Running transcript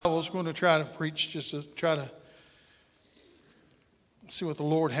Bibles, going to try to preach, just to try to see what the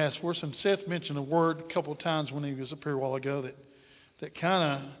Lord has for us. And Seth mentioned a word a couple of times when he was up here a while ago that kind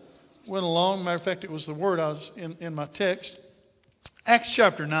of went along. Matter of fact, it was the word I was in my text. Acts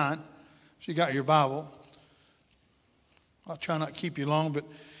chapter 9, if you got your Bible. I'll try not to keep you long, but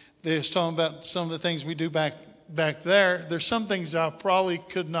they was talking about some of the things we do back there. There's some things I probably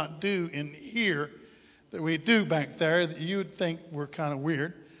could not do in here that we do back there that you would think were kind of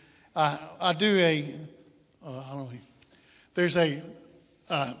weird. I do there's a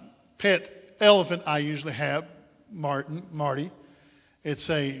pet elephant I usually have, Marty. It's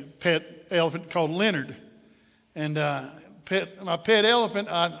a pet elephant called Leonard. And my pet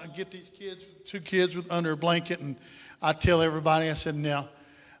elephant, I get these kids, 2 kids under a blanket, and I tell everybody, I said, now,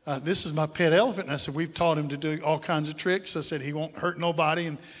 this is my pet elephant. And I said, we've taught him to do all kinds of tricks. I said, he won't hurt nobody,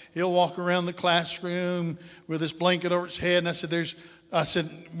 and he'll walk around the classroom with this blanket over his head. And I said,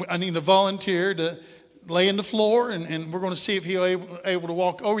 I need a volunteer to lay in the floor, and we're going to see if he'll able to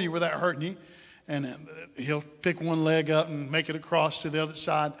walk over you without hurting you. And he'll pick one leg up and make it across to the other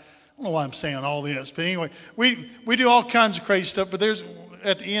side. I don't know why I'm saying all this, but anyway, we do all kinds of crazy stuff, but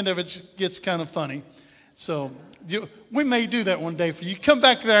at the end of it gets kind of funny. So we may do that one day for you. Come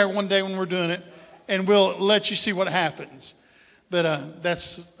back there one day when we're doing it, and we'll let you see what happens. But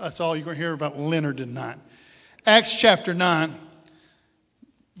that's all you're going to hear about Leonard tonight. Acts chapter 9,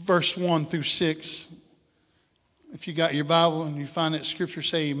 verse 1 through 6. If you got your Bible and you find that scripture,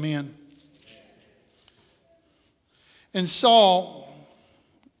 say amen. And Saul,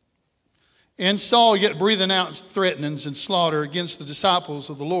 yet breathing out threatenings and slaughter against the disciples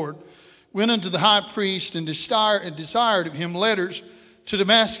of the Lord, went unto the high priest and desired of him letters to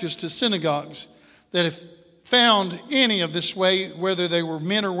Damascus to synagogues, that if found any of this way, whether they were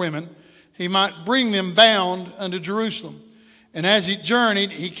men or women, he might bring them bound unto Jerusalem. And as he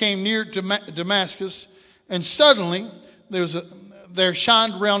journeyed, he came near to Damascus, and suddenly there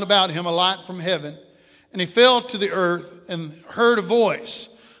shined round about him a light from heaven. And he fell to the earth and heard a voice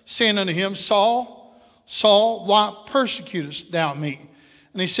saying unto him, Saul, Saul, why persecutest thou me?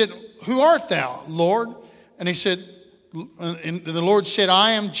 And he said, Who art thou, Lord? And he said, and the Lord said,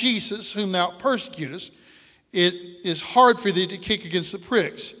 I am Jesus, whom thou persecutest. It is hard for thee to kick against the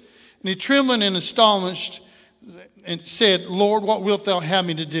pricks. And he trembling and astonished and said, Lord, what wilt thou have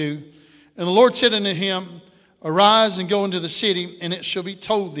me to do? And the Lord said unto him, Arise and go into the city, and it shall be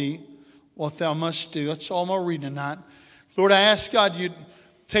told thee what thou must do. That's all I'm going to read tonight. Lord, I ask God you'd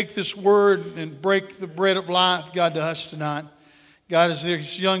take this word and break the bread of life, God, to us tonight. God, as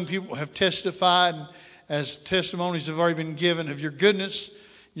these young people have testified, as testimonies have already been given of your goodness,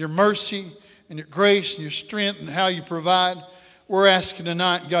 your mercy, and your grace, and your strength, and how you provide, we're asking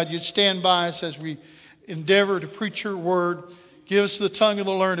tonight, God, you'd stand by us as we endeavor to preach your word. Give us the tongue of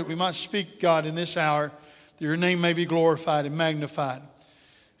the learned that we might speak, God, in this hour, that your name may be glorified and magnified.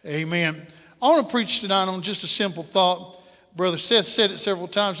 Amen. I want to preach tonight on just a simple thought. Brother Seth said it several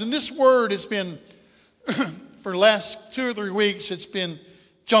times. And this word has been, for the last 2 or 3 weeks, it's been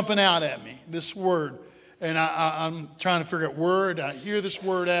jumping out at me, this word. And I'm trying to figure out where I hear this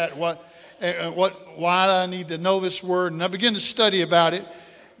word at, why do I need to know this word. And I begin to study about it.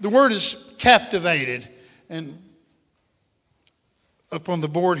 The word is captivated. And up on the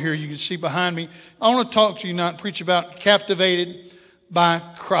board here, you can see behind me. I want to talk to you now and preach about captivated by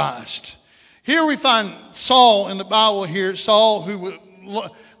Christ. Here we find Saul in the Bible here, Saul who would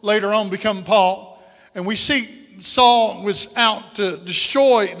later on become Paul. And we see Saul was out to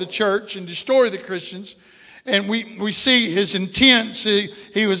destroy the church and destroy the Christians. And we see his intent.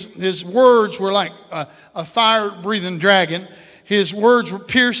 His words were like a fire-breathing dragon. His words were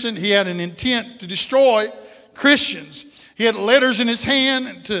piercing. He had an intent to destroy Christians. He had letters in his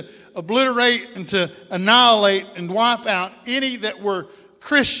hand to obliterate and to annihilate and wipe out any that were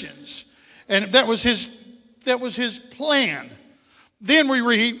Christians. And that was his plan. Then we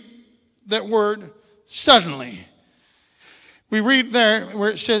read that word suddenly. We read there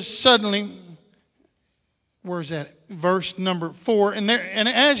where it says suddenly. Where is that? Verse number 4. And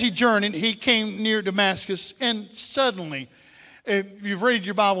as he journeyed, he came near Damascus, and suddenly, if you've read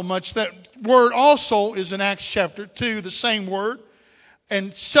your Bible much, that word also is in Acts chapter 2, the same word.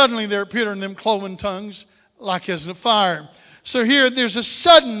 And suddenly there appeared in them cloven tongues like as of fire. So here there's a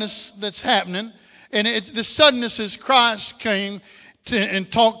suddenness that's happening. And the suddenness is Christ came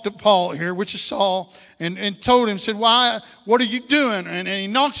and talked to Paul here, which is Saul, and told him, said, "Why? What are you doing?" And he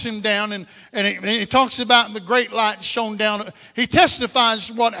knocks him down, and he talks about the great light shone down. He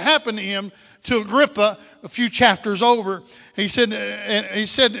testifies what happened to him to Agrippa a few chapters over. He said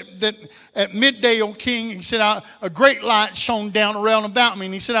that at midday, O king, he said, a great light shone down around about me.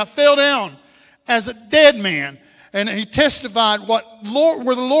 And he said, I fell down as a dead man. And he testified where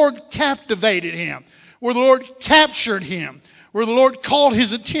the Lord captivated him, where the Lord captured him, where the Lord called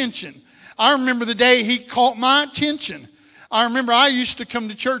his attention. I remember the day he caught my attention. I remember I used to come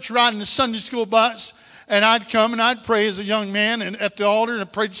to church riding the Sunday school bus, and I'd come and I'd pray as a young man and at the altar, and I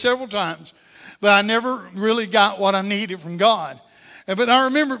prayed several times. But I never really got what I needed from God. But I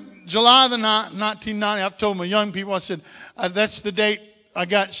remember July the 9th, 1990, I've told my young people, I said, that's the date I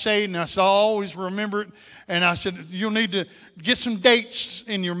got saved. And I said, I'll always remember it. And I said, you'll need to get some dates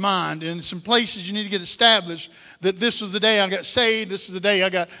in your mind and some places you need to get established that this was the day I got saved. This is the day I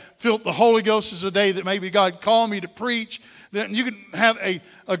got filled with the Holy Ghost. This is the day that maybe God called me to preach. That you can have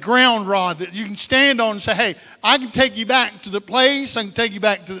a ground rod that you can stand on and say, hey, I can take you back to the place. I can take you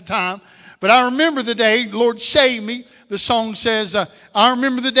back to the time. But I remember the day the Lord saved me. The song says, I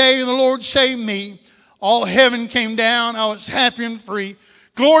remember the day the Lord saved me. All heaven came down. I was happy and free.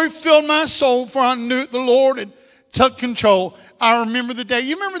 Glory filled my soul, for I knew the Lord had took control. I remember the day.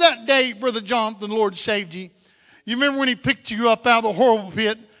 You remember that day, Brother Jonathan, the Lord saved you? You remember when he picked you up out of the horrible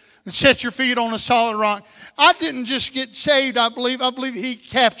pit and set your feet on a solid rock? I didn't just get saved, I believe he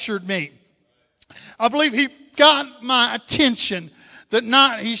captured me. I believe he got my attention. That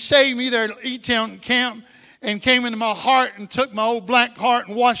night he saved me there at E-Town camp and came into my heart and took my old black heart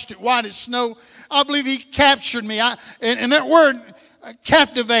and washed it white as snow. I believe he captured me. And that word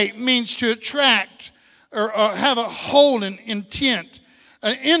captivate means to attract or have a hold and intent,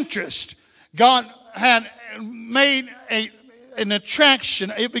 an interest. God had made an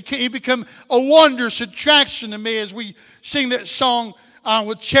attraction. It became a wondrous attraction to me as we sing that song, I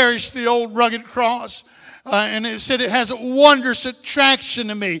will cherish the old rugged cross. And it said it has a wondrous attraction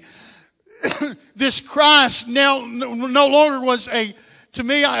to me. This Christ now no longer was to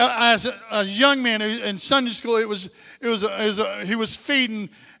me as a young man in Sunday school. He was feeding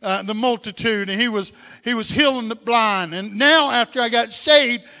the multitude, and he was healing the blind. And now after I got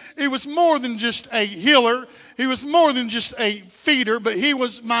saved, he was more than just a healer. He was more than just a feeder, but he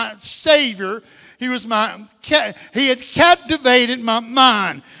was my Savior. He had captivated my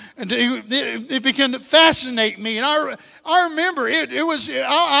mind. And it began to fascinate me. And I remember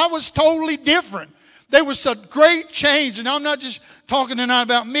I was totally different. There was a great change. And I'm not just talking tonight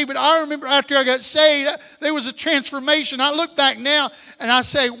about me, but I remember after I got saved, there was a transformation. I look back now and I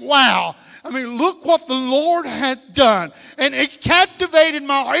say, wow. I mean, look what the Lord had done. And it captivated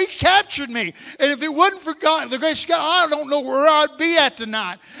my heart. He captured me. And if it wasn't for God, the grace of God, I don't know where I'd be at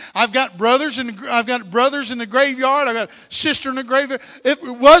tonight. I've got brothers in the graveyard. I've got a sister in the graveyard. If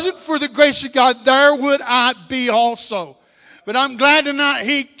it wasn't for the grace of God, there would I be also. But I'm glad tonight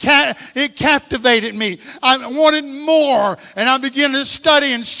it captivated me. I wanted more. And I began to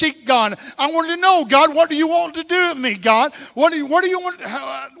study and seek God. I wanted to know, God, what do you want to do with me, God? What do you want?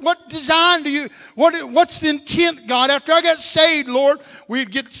 What design do you, what's the intent, God? After I got saved, Lord,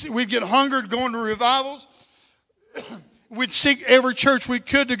 we'd get hungered going to revivals. We'd seek every church we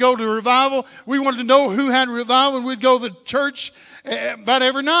could to go to revival. We wanted to know who had revival, and we'd go to the church about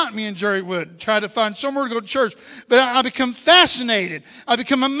every night. Me and Jerry would try to find somewhere to go to church. But I become fascinated. I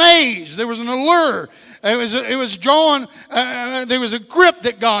become amazed. There was an allure. It was drawn. There was a grip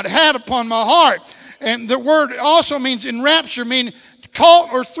that God had upon my heart. And the word also means enrapture, meaning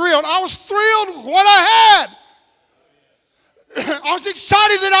caught or thrilled. I was thrilled with what I had. I was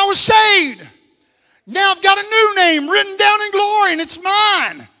excited that I was saved. Now I've got a new name written down in glory, and it's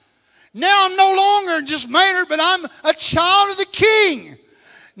mine. Now I'm no longer just Maynard, but I'm a child of the King.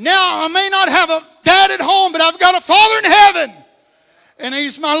 Now I may not have a dad at home, but I've got a Father in heaven. And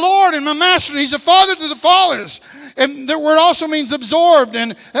He's my Lord and my Master, and He's a Father to the fatherless. And the word also means absorbed,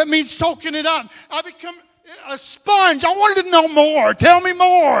 and that means soaking it up. I become a sponge. I wanted to know more. Tell me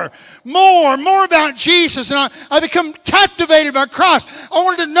more about Jesus. And I become captivated by Christ. I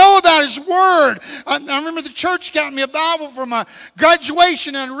wanted to know about His Word. I remember the church got me a Bible for my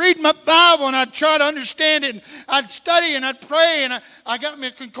graduation, and I'd read my Bible and I'd try to understand it, and I'd study and I'd pray, and I got me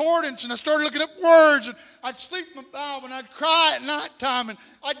a concordance, and I started looking up words, and I'd sleep in my Bible, and I'd cry at nighttime, and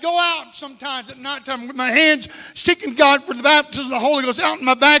I'd go out sometimes at nighttime with my hands seeking God for the baptism of the Holy Ghost out in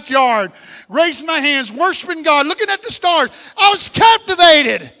my backyard, raising my hands, worshiping God, looking at the stars. I was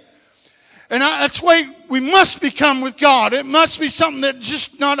captivated. And that's the way we must become with God. It must be something that's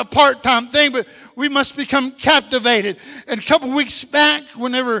just not a part-time thing, but we must become captivated. And a couple weeks back,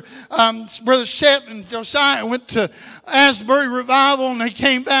 whenever Brother Seth and Josiah went to Asbury Revival and they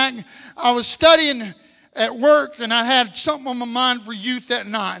came back, I was studying at work and I had something on my mind for youth that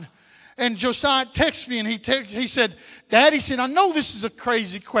night. And Josiah texted me and he said, Dad, he said, I know this is a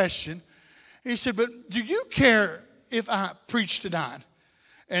crazy question. He said, but do you care if I preach tonight?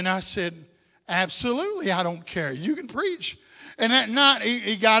 And I said, absolutely, I don't care. You can preach. And that night,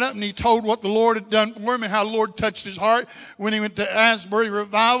 he got up and he told what the Lord had done for him and how the Lord touched his heart when he went to Asbury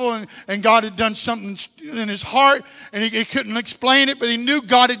Revival and God had done something in his heart and he couldn't explain it, but he knew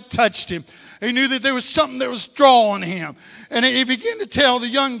God had touched him. He knew that there was something that was drawing him. And he began to tell the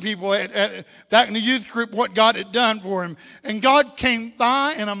young people back in the youth group what God had done for him. And God came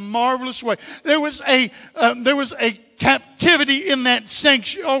by in a marvelous way. There was a captivity in that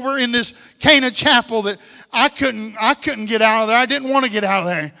sanctuary over in this Cana chapel that I couldn't get out of there. I didn't want to get out of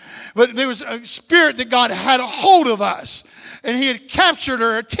there. But there was a spirit that God had a hold of us. And he had captured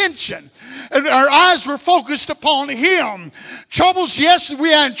our attention. And our eyes were focused upon him. Troubles, yes, we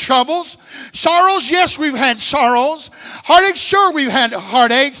had troubles. Sorrows, yes, we've had sorrows. Heartaches, sure, we've had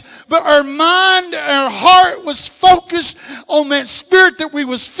heartaches. But our mind, our heart was focused on that spirit that we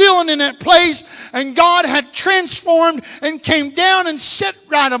was feeling in that place. And God had transformed and came down and sat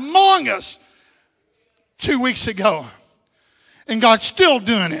right among us 2 weeks ago. And God's still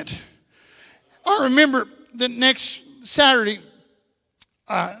doing it. I remember the next Saturday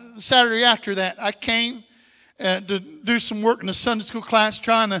after that, I came to do some work in the Sunday school class,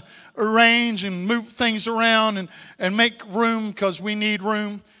 trying to arrange and move things around and make room because we need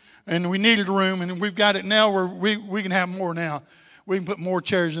room. And we needed room, and we've got it now where we can have more now. We can put more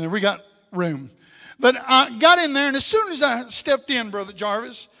chairs in there. We got room. But I got in there, and as soon as I stepped in, Brother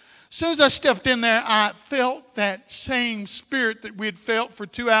Jarvis, as soon as I stepped in there, I felt that same spirit that we had felt for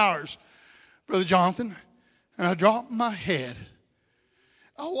 2 hours, Brother Jonathan. And I dropped my head.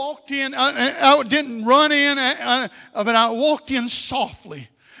 I walked in. I didn't run in, but I walked in softly.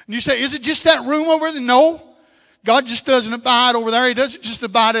 And you say, is it just that room over there? No. God just doesn't abide over there. He doesn't just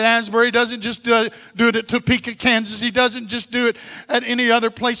abide at Asbury. He doesn't just do it at Topeka, Kansas. He doesn't just do it at any other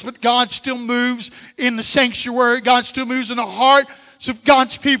place. But God still moves in the sanctuary. God still moves in the heart. So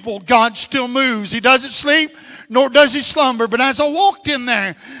God's people, God still moves. He doesn't sleep, nor does he slumber. But as I walked in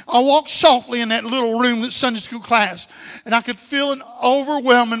there, I walked softly in that little room, that Sunday school class, and I could feel an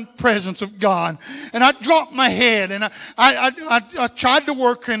overwhelming presence of God. And I dropped my head, and I tried to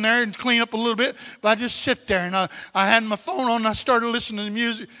work in there and clean up a little bit, but I just sit there, and I had my phone on, and I started listening to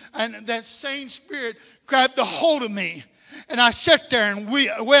music, and that same spirit grabbed a hold of me. And I sat there and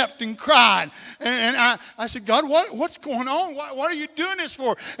wept and cried. And I said, God, what's going on? What are you doing this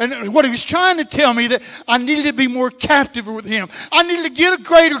for? And what he was trying to tell me, that I needed to be more captive with him. I needed to get a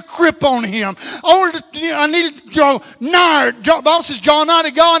greater grip on him. I needed to draw nigh. The Bible says, draw nigh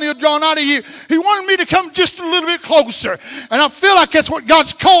to God and he'll draw nigh to you. He wanted me to come just a little bit closer. And I feel like that's what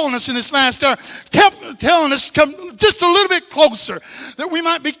God's calling us in this last hour. Telling us to come just a little bit closer, that we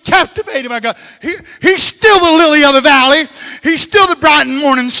might be captivated by God. He's still the lily of the valley. He's still the bright and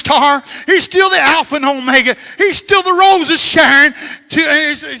morning star. He's still the Alpha and Omega. He's still the rose of Sharon.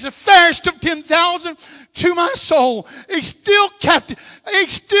 He's the fairest of 10,000 to my soul. He's still captive. He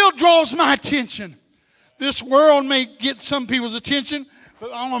still draws my attention. This world may get some people's attention,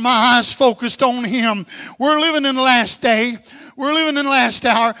 but all of my eyes focused on him. We're living in the last day. We're living in the last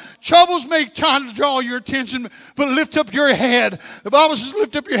hour. Troubles may try to draw your attention, but lift up your head. The Bible says,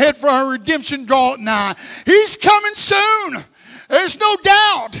 lift up your head, for our redemption draweth nigh. He's coming soon. There's no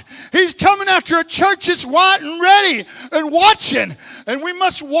doubt. He's coming after a church that's white and ready and watching. And we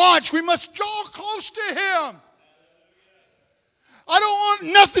must watch. We must draw close to him. I don't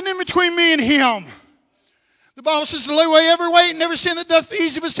want nothing in between me and him. The Bible says to lay away every weight and every sin that doth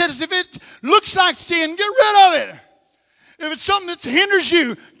easy beset. If it looks like sin, get rid of it. If it's something that hinders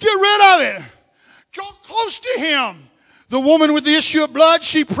you, get rid of it. Draw close to him. The woman with the issue of blood,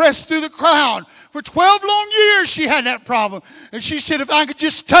 she pressed through the crowd. For 12 long years she had that problem. And she said, if I could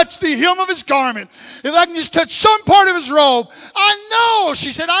just touch the hem of his garment, if I can just touch some part of his robe, I know,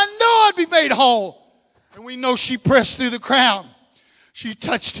 she said, I know I'd be made whole. And we know she pressed through the crowd. She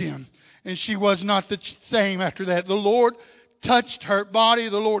touched him. And she was not the same after that. The Lord touched her body.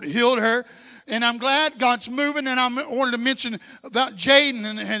 The Lord healed her. And I'm glad God's moving. And I wanted to mention about Jaden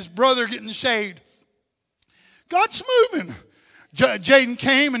and his brother getting saved. God's moving. Jaden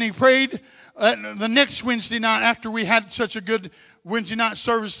came and he prayed the next Wednesday night after we had such a good Wednesday night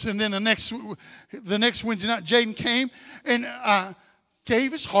service. And then the next Wednesday night, Jaden came and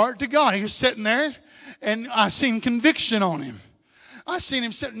gave his heart to God. He was sitting there, and I seen conviction on him. I seen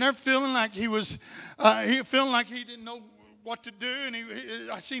him sitting there feeling like he didn't know what to do, and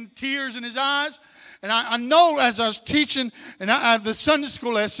I seen tears in his eyes. And I know as I was teaching the Sunday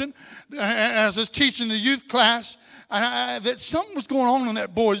school lesson, as I was teaching the youth class, that something was going on in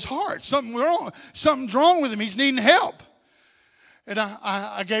that boy's heart. Something's wrong with him. He's needing help. And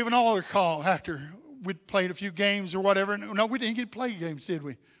I gave an altar call after we'd played a few games or whatever. No, we didn't get to play games, did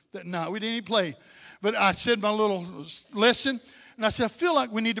we? No, we didn't even play. But I said my little lesson, and I said, I feel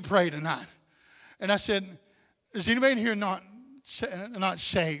like we need to pray tonight. And I said, is anybody in here not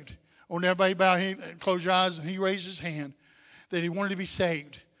saved? And everybody bow here, close your eyes, and he raised his hand that he wanted to be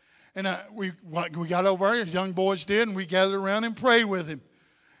saved. And we got over there, young boys did, and we gathered around and prayed with him.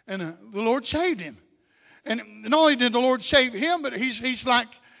 And the Lord saved him. And not only did the Lord save him, but he's like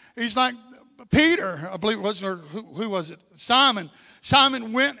Peter, I believe it was, or who was it? Simon.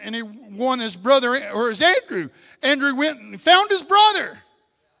 Simon went and he won his brother, or his Andrew. Andrew went and found his brother.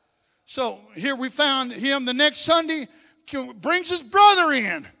 So here we found him the next Sunday, brings his brother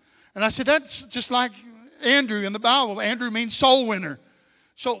in. And I said, that's just like Andrew in the Bible. Andrew means soul winner.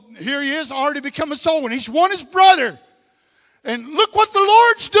 So here he is, already become a soul winner. He's won his brother. And look what the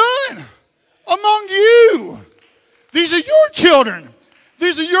Lord's doing among you. These are your children.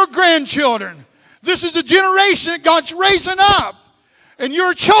 These are your grandchildren. This is the generation that God's raising up. And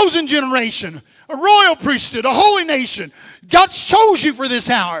you're a chosen generation, a royal priesthood, a holy nation. God chose you for this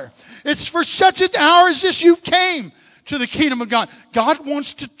hour. It's for such an hour as this you've came to the kingdom of God. God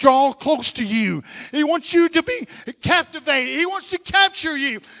wants to draw close to you. He wants you to be captivated. He wants to capture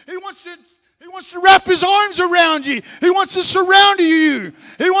you. He wants to wrap his arms around you. He wants to surround you.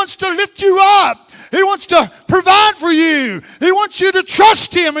 He wants to lift you up. He wants to provide for you. He wants you to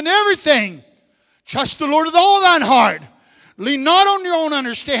trust him in everything. Trust the Lord with all thine heart. Lean not on your own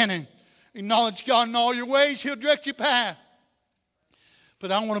understanding. Acknowledge God in all your ways. He'll direct your path.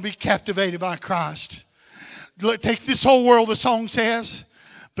 But I want to be captivated by Christ. Take this whole world, the song says,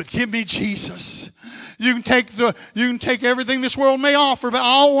 but give me Jesus. You can take everything this world may offer, but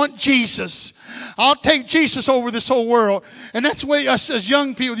I want Jesus. I'll take Jesus over this whole world. And that's the way us as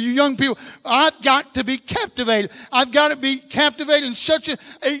young people, you young people, I've got to be captivated. I've got to be captivated in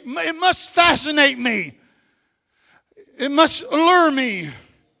it must fascinate me. It must allure me.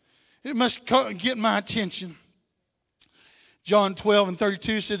 It must get my attention. John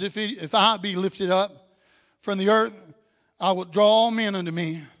 12:32 says, if I be lifted up from the earth, I will draw all men unto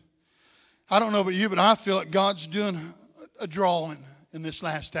me. I don't know about you, but I feel like God's doing a drawing in this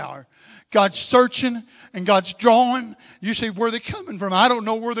last hour. God's searching and God's drawing. You say, where are they coming from? I don't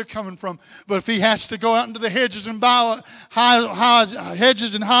know where they're coming from. But if he has to go out into the hedges and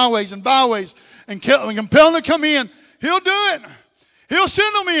hedges and highways and byways and compel them to come in, he'll do it. He'll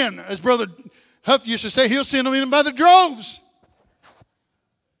send them in. As Brother Huff used to say, he'll send them in by the droves.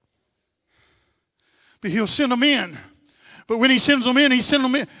 But he'll send them in. But when he sends them in, he sends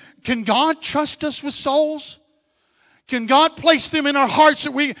them in. Can God trust us with souls? Can God place them in our hearts?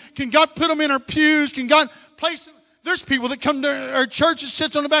 Can God put them in our pews? Can God place them? There's people that come to our church and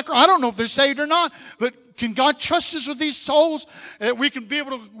sits on the back row. I don't know if they're saved or not. But can God trust us with these souls? That we can be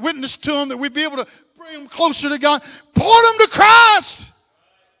able to witness to them. That we be able to bring them closer to God. Point them to Christ.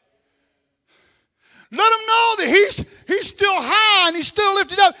 Let them know that He's still high and He's still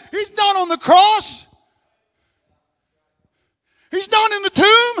lifted up. He's not on the cross. He's not in the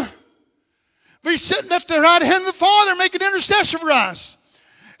tomb. But He's sitting at the right hand of the Father making intercession for us.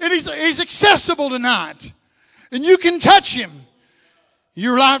 And He's accessible tonight. And you can touch Him.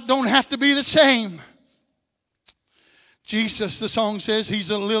 Your life don't have to be the same. Jesus, the song says, He's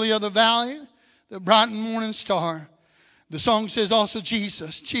the lily of the valley, the bright and morning star. The song says also,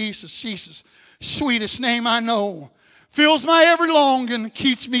 Jesus, Jesus, Jesus, sweetest name I know. Fills my every longing,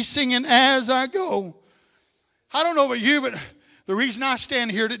 keeps me singing as I go. I don't know about you, but the reason I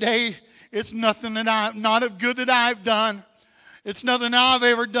stand here today, it's nothing not of good that I've done. It's nothing I've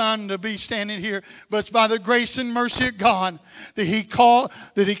ever done to be standing here, but it's by the grace and mercy of God that He called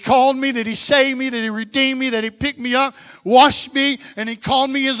me, that He saved me, that He redeemed me, that He picked me up, washed me, and He called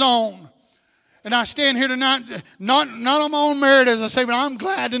me His own. And I stand here tonight, not on my own merit, as I say, but I'm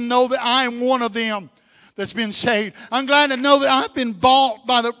glad to know that I am one of them that's been saved. I'm glad to know that I've been bought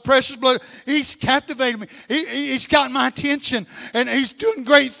by the precious blood. He's captivated me. He's got my attention, and He's doing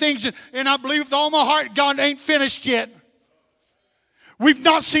great things. And I believe with all my heart, God ain't finished yet. We've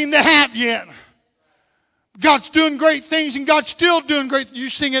not seen the hat yet. God's doing great things, and God's still doing great things. You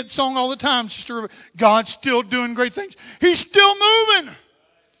sing that song all the time, Sister. God's still doing great things. He's still moving.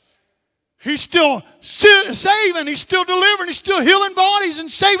 He's still saving. He's still delivering. He's still healing bodies and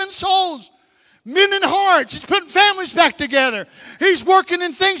saving souls. Mending hearts. He's putting families back together. He's working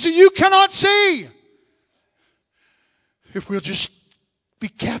in things that you cannot see. If we'll just be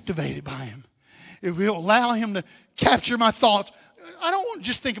captivated by Him. If we'll allow Him to capture my thoughts. I don't want to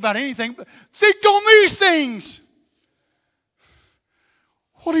just think about anything, but think on these things.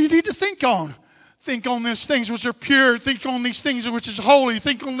 What do you need to think on? Think on these things which are pure. Think on these things which is holy.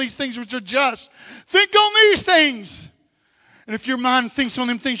 Think on these things which are just. Think on these things. And if your mind thinks on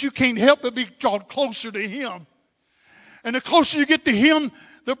them things, you can't help but be drawn closer to Him. And the closer you get to Him,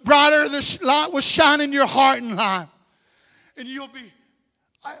 the brighter the light will shine in your heart and life. And you'll be...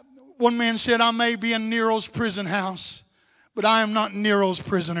 One man said, I may be in Nero's prison house, but I am not Nero's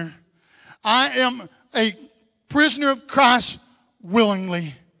prisoner. I am a prisoner of Christ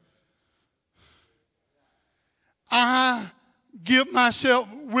willingly. I give myself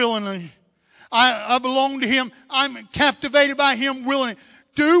willingly. I belong to Him. I'm captivated by Him willingly.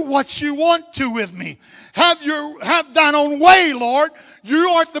 Do what you want to with me. Have thine own way, Lord. You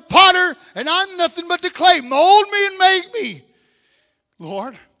art the potter, and I'm nothing but the clay. Mold me and make me.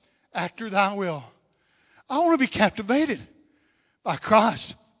 Lord, after thy will. I want to be captivated by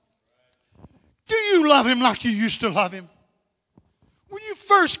Christ. Do you love Him like you used to love Him? When you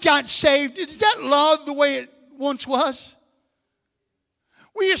first got saved, is that love the way it once was?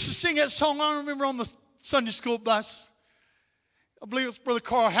 We used to sing that song, I remember on the Sunday school bus. I believe it was Brother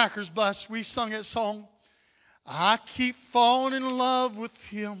Carl Hacker's bus. We sung that song. I keep falling in love with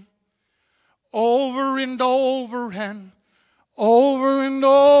Him over and over and over and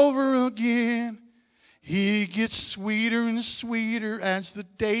over again. He gets sweeter and sweeter as the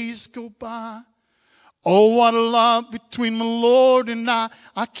days go by. Oh, what a love between my Lord and I.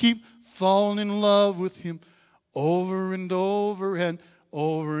 I keep falling in love with Him over and over and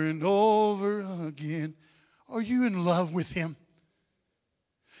over and over again. Are you in love with Him?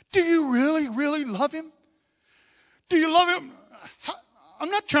 Do you really, really love Him? Do you love Him? I'm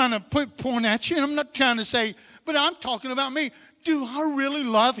not trying to point at you, and I'm not trying to say, but I'm talking about me. Do I really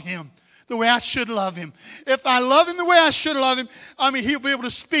love Him the way I should love Him? If I love Him the way I should love Him, He'll be able to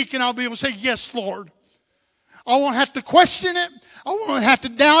speak, and I'll be able to say, yes, Lord. I won't have to question it. I won't have to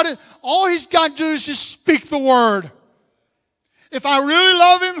doubt it. All He's got to do is just speak the word. If I really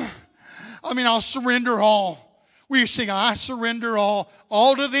love Him, I'll surrender all. We sing, I surrender all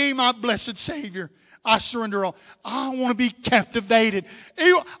to Thee, my blessed Savior. I surrender all. I want to be captivated.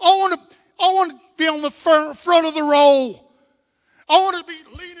 I want to be on the front of the row. I want to be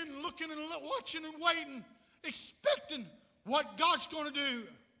leaning, looking, and watching and waiting, expecting what God's going to do.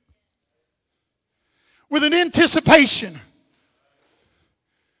 With an anticipation.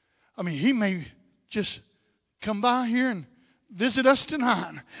 He may just come by here and visit us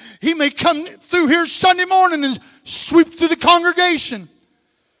tonight. He may come through here Sunday morning and sweep through the congregation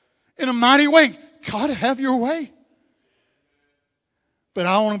in a mighty way. God, have your way. But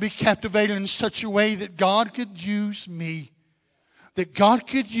I want to be captivated in such a way that God could use me. That God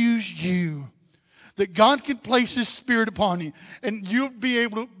could use you. That God could place His Spirit upon you. And you'll be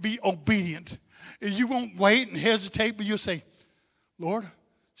able to be obedient. And you won't wait and hesitate, but you'll say, Lord,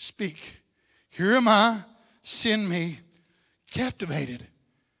 speak. Here am I. Send me. Captivated.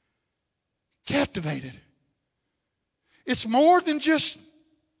 Captivated. It's more than just...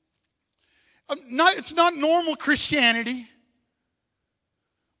 it's not normal Christianity.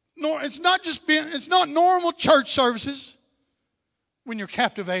 It's not normal church services when you're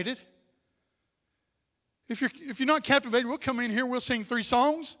captivated. If you're not captivated, we'll come in here, we'll sing 3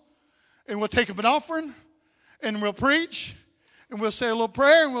 songs, and we'll take up an offering, and we'll preach, and we'll say a little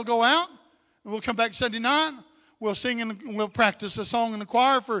prayer, and we'll go out, and we'll come back Sunday night. We'll sing and we'll practice a song in the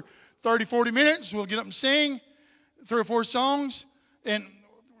choir for 30, 40 minutes. We'll get up and sing 3 or 4 songs, and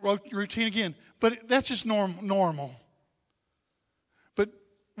routine again. But that's just normal. But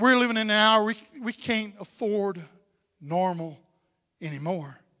we're living in an hour we can't afford normal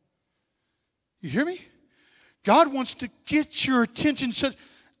anymore. You hear me? God wants to get your attention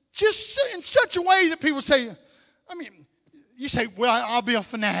just in such a way that people say, you say, well, I'll be a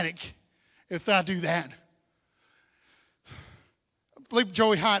fanatic if I do that. I believe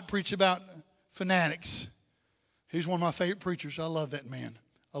Joey Hyatt preached about fanatics. He's one of my favorite preachers. I love that man.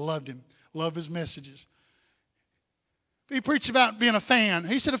 I loved him. Love his messages. He preached about being a fan.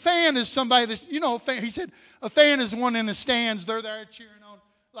 He said a fan is somebody that's, he said a fan is one in the stands. They're there cheering on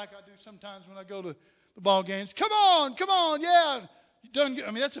like I do sometimes when I go to the ball games. Come on, yeah.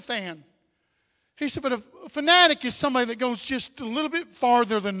 That's a fan. He said, but a fanatic is somebody that goes just a little bit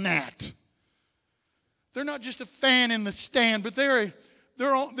farther than that. They're not just a fan in the stand, but they're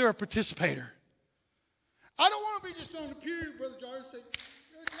they're a participator. I don't want to be just on the pew, Brother Jarvis, and say,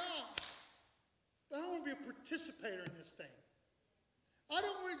 good job. But I want to be a participator in this thing. I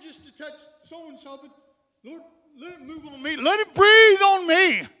don't want just to touch so-and-so, but Lord, let it move on me. Let it breathe on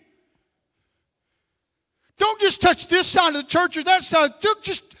me. Don't just touch this side of the church or that side. Don't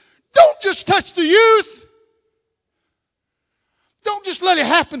just touch the youth. Don't just let it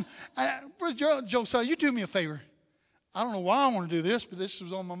happen. Brother Josiah, you do me a favor. I don't know why I want to do this, but this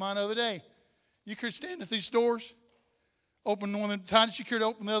was on my mind the other day. You could stand at these doors, open one of the times you could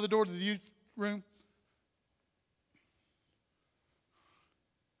open the other door to the youth room.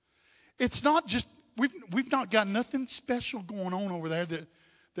 It's not just we've not got nothing special going on over there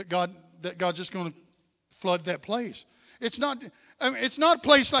that God's just going to flood that place. It's not a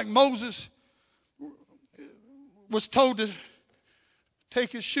place like Moses was told to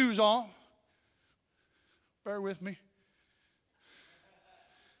take his shoes off. Bear with me.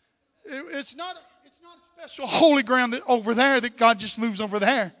 It's not special holy ground over there that God just moves over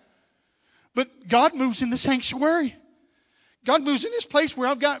there. But God moves in the sanctuary. God moves in this place where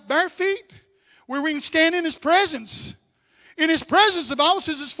I've got bare feet, where we can stand in His presence. In His presence, the Bible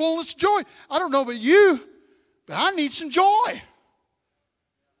says, is fullness of joy. I don't know about you, but I need some joy.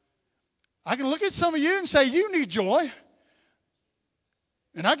 I can look at some of you and say, you need joy.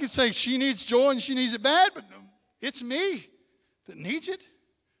 And I can say, she needs joy and she needs it bad, but it's me that needs it.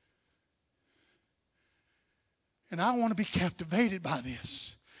 And I want to be captivated by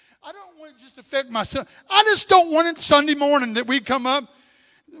this. I don't want it just to affect myself. I just don't want it Sunday morning that we come up.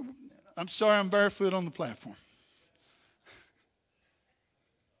 I'm sorry, I'm barefoot on the platform.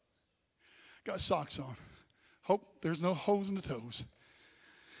 Got socks on. Hope there's no holes in the toes.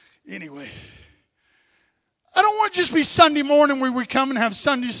 Anyway, I don't want it to just be Sunday morning where we come and have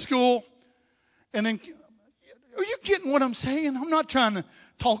Sunday school. And then, are you getting what I'm saying? I'm not trying to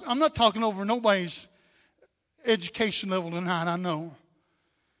talk. I'm not talking over nobody's education level tonight, I know.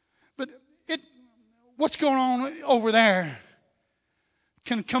 But what's going on over there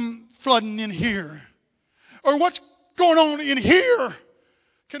can come flooding in here. Or what's going on in here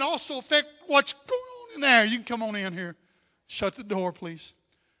can also affect what's going on in there. You can come on in here. Shut the door, please.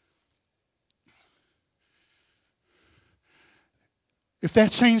 If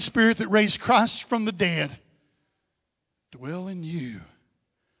that same Spirit that raised Christ from the dead dwell in you.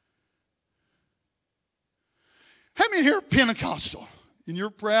 How many here are Pentecostal? And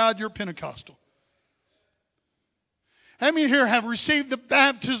you're proud you're Pentecostal. How many here have received the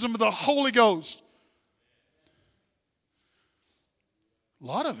baptism of the Holy Ghost? A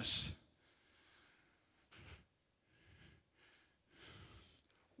lot of us.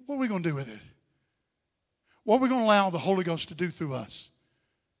 What are we going to do with it? What are we going to allow the Holy Ghost to do through us?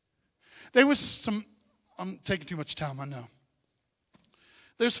 There was some, I'm taking too much time, I know.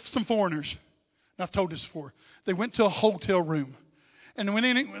 There's some foreigners, and I've told this before. They went to a hotel room. And when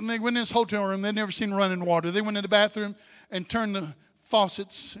they went in this hotel room, they'd never seen running water. They went in the bathroom and turned the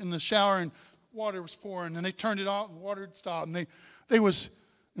faucets in the shower, and water was pouring. And they turned it off, and water had stopped. And they was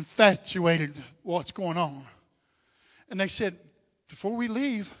infatuated with what's going on. And they said, before we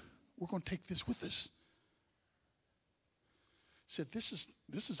leave, we're going to take this with us. Said, this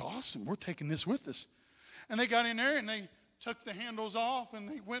is awesome. We're taking this with us. And they got in there and they took the handles off and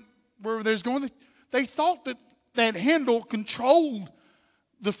they went where they was going. They thought that handle controlled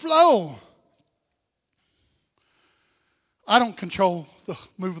the flow. I don't control the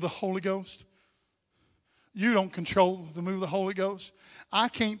move of the Holy Ghost. You don't control the move of the Holy Ghost. I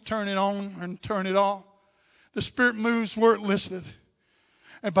can't turn it on and turn it off. The Spirit moves where it listeth.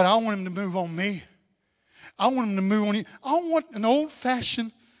 But I want Him to move on me. I want Him to move on you. I want an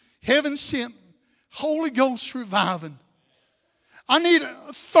old-fashioned, heaven-sent, Holy Ghost reviving. I need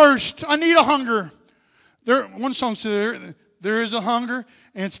a thirst. I need a hunger. One song says, there is a hunger,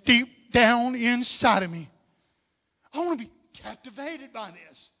 and it's deep down inside of me. I want to be captivated by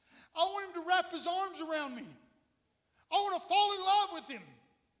this. I want Him to wrap His arms around me. I want to fall in love with Him.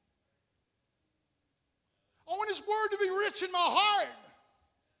 I want His Word to be rich in my heart.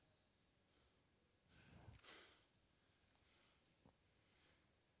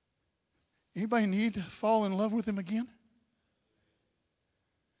 Anybody need to fall in love with Him again?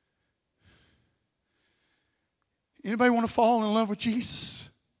 Anybody want to fall in love with Jesus?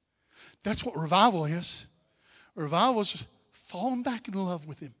 That's what revival is. Revival is falling back in love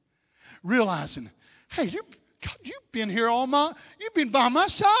with Him. Realizing, hey, you've been here you've been by my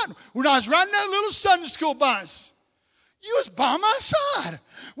side. When I was riding that little Sunday school bus, you was by my side.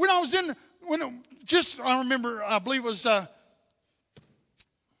 When I was I remember, I believe it was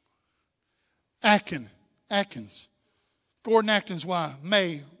Atkins, Gordon Acton's wife,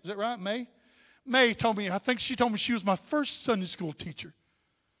 May. Is that right, May? May told me, I think she told me she was my first Sunday school teacher.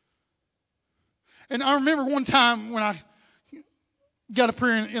 And I remember one time when I got up here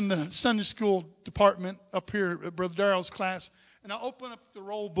in the Sunday school department up here at Brother Darrell's class, and I opened up the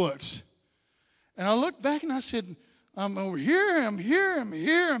roll books. And I looked back and I said, I'm over here, I'm here, I'm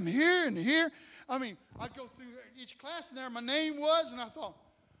here, I'm here, and here. I mean, I'd go through each class, and there my name was, and I thought,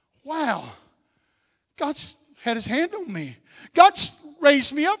 wow, God's had his hand on me. God's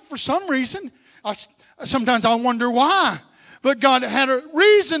raised me up for some reason. Sometimes I wonder why. But God had a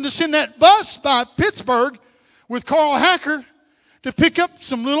reason to send that bus by Pittsburgh with Carl Hacker to pick up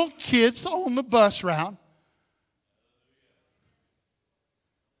some little kids on the bus route.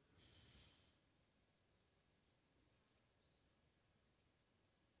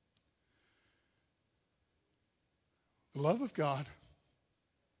 The love of God.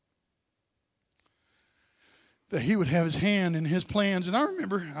 That he would have his hand in his plans. And I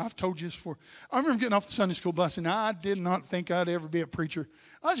remember, I've told you this before, I remember getting off the Sunday school bus, and I did not think I'd ever be a preacher.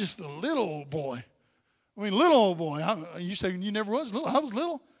 I was just a little old boy. I mean, little old boy. You say you never was little. I was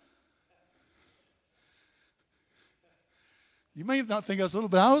little. You may not think I was little,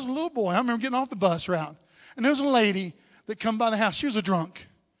 but I was a little boy. I remember getting off the bus route. And there was a lady that come by the house. She was a drunk.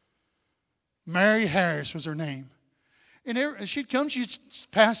 Mary Harris was her name. And she'd come, she'd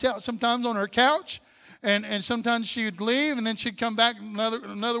pass out sometimes on her couch. And sometimes she would leave, and then she'd come back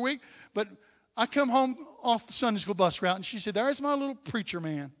another week. But I come home off the Sunday school bus route, and she said, there's my little preacher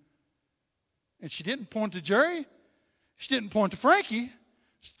man. And she didn't point to Jerry. She didn't point to Frankie.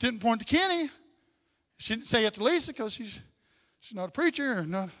 She didn't point to Kenny. She didn't say it to Lisa because she's not a preacher or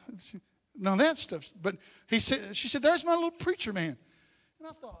none of that stuff. But she said, there's my little preacher man. And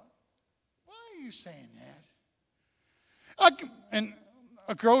I thought, why are you saying that?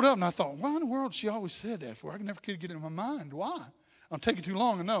 I growed up and I thought, why in the world she always said that for? I never could get it in my mind. Why? I'm taking too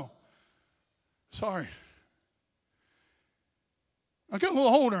long, I know. Sorry. I got a little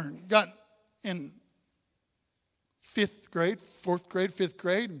older and got in 4th grade, 5th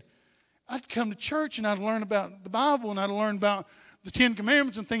grade. And I'd come to church and I'd learn about the Bible and I'd learn about the 10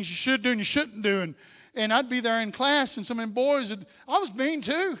 Commandments and things you should do and you shouldn't do. And I'd be there in class and some of them boys, I was mean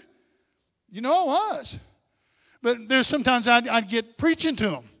too. You know I was. But there's sometimes I'd get preaching to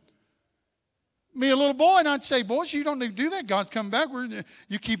them. Me, a little boy, and I'd say, boys, you don't need to do that. God's coming back.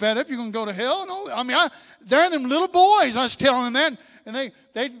 You keep that up, you're going to go to hell. And all that. I mean, they're them little boys. I was telling them that. And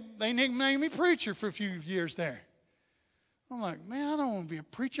they nicknamed me preacher for a few years there. I'm like, man, I don't want to be a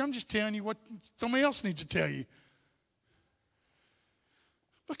preacher. I'm just telling you what somebody else needs to tell you.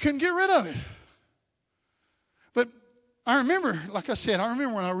 But couldn't get rid of it. But I remember, like I said,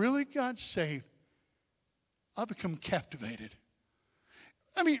 when I really got saved, I become captivated.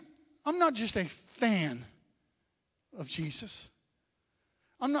 I mean, I'm not just a fan of Jesus.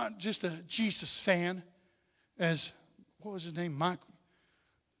 I'm not just a Jesus fan, as, what was his name, Mike?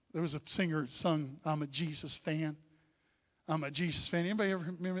 There was a singer that sung, I'm a Jesus fan. I'm a Jesus fan. Anybody ever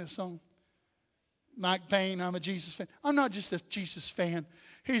remember that song? Mike Payne, I'm a Jesus fan. I'm not just a Jesus fan.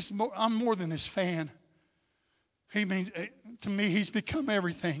 I'm more than his fan. He means, to me, he's become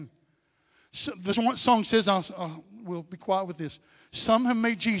everything. So this one song says, we'll be quiet with this. Some have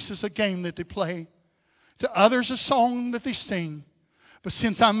made Jesus a game that they play. To others a song that they sing. But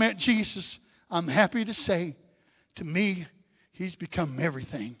since I met Jesus, I'm happy to say, to me, he's become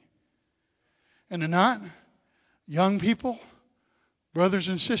everything. And tonight, young people, brothers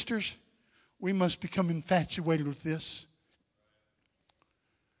and sisters, we must become infatuated with this.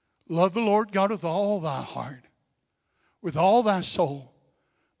 Love the Lord God with all thy heart, with all thy soul,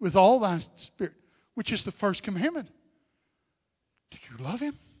 with all thy spirit, which is the first commandment. Do you love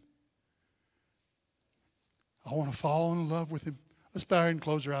him? I want to fall in love with him. Let's bow our head and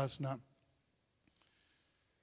close our eyes tonight.